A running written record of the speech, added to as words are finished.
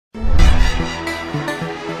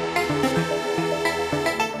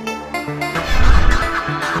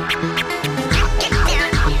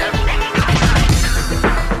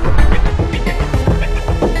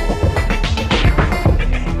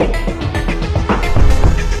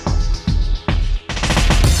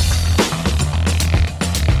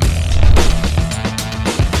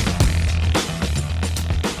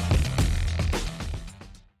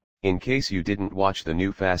case you didn't watch the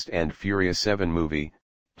new Fast and Furious 7 movie,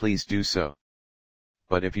 please do so.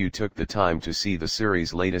 But if you took the time to see the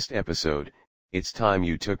series' latest episode, it's time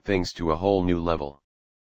you took things to a whole new level.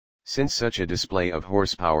 Since such a display of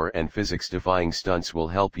horsepower and physics-defying stunts will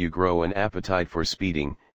help you grow an appetite for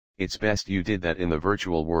speeding, it's best you did that in the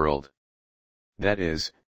virtual world. That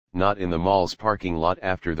is, not in the mall's parking lot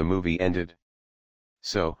after the movie ended.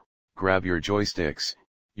 So, grab your joysticks,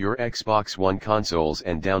 your Xbox One consoles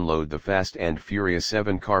and download the Fast and Furious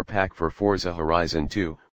 7 car pack for Forza Horizon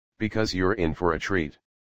 2, because you're in for a treat.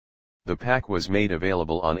 The pack was made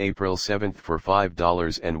available on April 7 for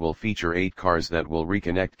 $5 and will feature 8 cars that will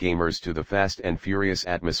reconnect gamers to the Fast and Furious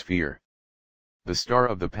atmosphere. The star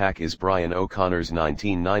of the pack is Brian O'Connor's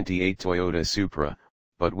 1998 Toyota Supra,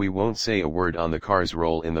 but we won't say a word on the car's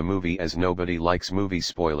role in the movie as nobody likes movie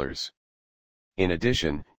spoilers. In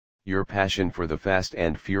addition, your passion for the Fast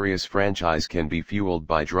and Furious franchise can be fueled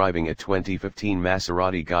by driving a 2015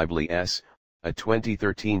 Maserati Ghibli S, a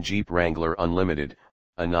 2013 Jeep Wrangler Unlimited,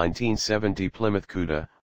 a 1970 Plymouth Cuda,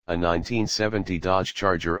 a 1970 Dodge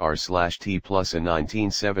Charger R/T plus a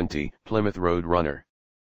 1970 Plymouth Roadrunner.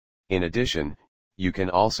 In addition, you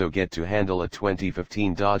can also get to handle a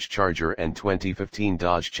 2015 Dodge Charger and 2015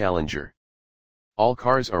 Dodge Challenger. All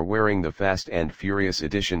cars are wearing the Fast and Furious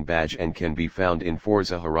Edition badge and can be found in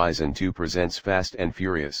Forza Horizon 2 Presents Fast and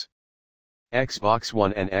Furious. Xbox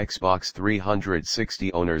One and Xbox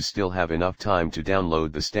 360 owners still have enough time to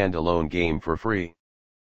download the standalone game for free.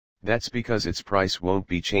 That's because its price won't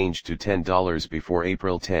be changed to $10 before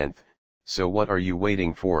April 10th, so what are you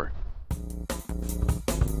waiting for?